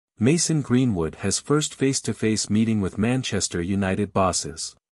Mason Greenwood has first face-to-face meeting with Manchester United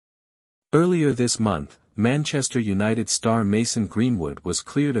bosses. Earlier this month, Manchester United star Mason Greenwood was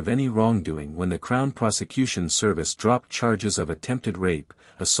cleared of any wrongdoing when the Crown Prosecution Service dropped charges of attempted rape,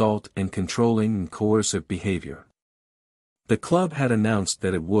 assault and controlling and coercive behaviour. The club had announced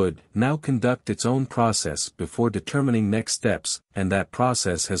that it would now conduct its own process before determining next steps, and that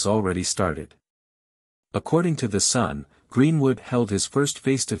process has already started. According to The Sun, Greenwood held his first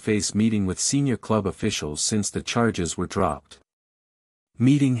face-to-face meeting with senior club officials since the charges were dropped.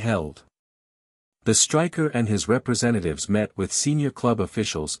 Meeting held. The striker and his representatives met with senior club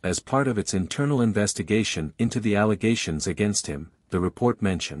officials as part of its internal investigation into the allegations against him, the report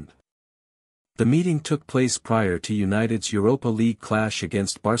mentioned. The meeting took place prior to United's Europa League clash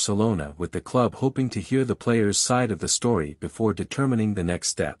against Barcelona, with the club hoping to hear the players' side of the story before determining the next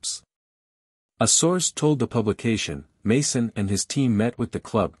steps. A source told the publication, Mason and his team met with the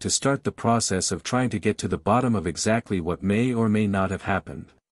club to start the process of trying to get to the bottom of exactly what may or may not have happened.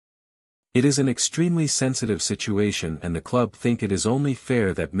 It is an extremely sensitive situation and the club think it is only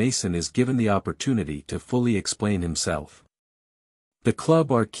fair that Mason is given the opportunity to fully explain himself. The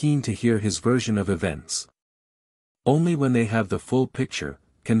club are keen to hear his version of events. Only when they have the full picture,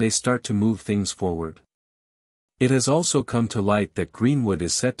 can they start to move things forward. It has also come to light that Greenwood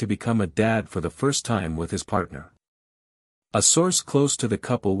is set to become a dad for the first time with his partner. A source close to the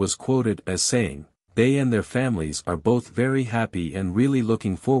couple was quoted as saying, "They and their families are both very happy and really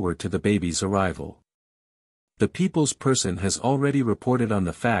looking forward to the baby's arrival." The People's Person has already reported on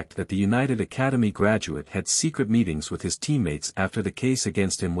the fact that the United Academy graduate had secret meetings with his teammates after the case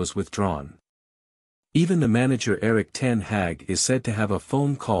against him was withdrawn. Even the manager ERIK Ten Hag is said to have a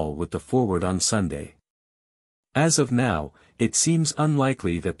phone call with the forward on Sunday. As of now, it seems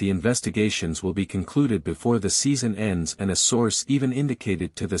unlikely that the investigations will be concluded before the season ends, and a source even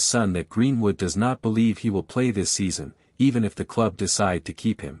indicated to The Sun that Greenwood does not believe he will play this season, even if the club decide to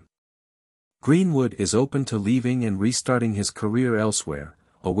keep him. Greenwood is open to leaving and restarting his career elsewhere,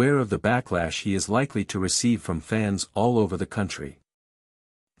 aware of the backlash he is likely to receive from fans all over the country.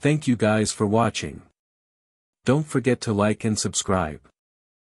 Thank you guys for watching. Don't forget to like and subscribe.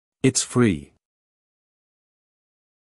 It's free.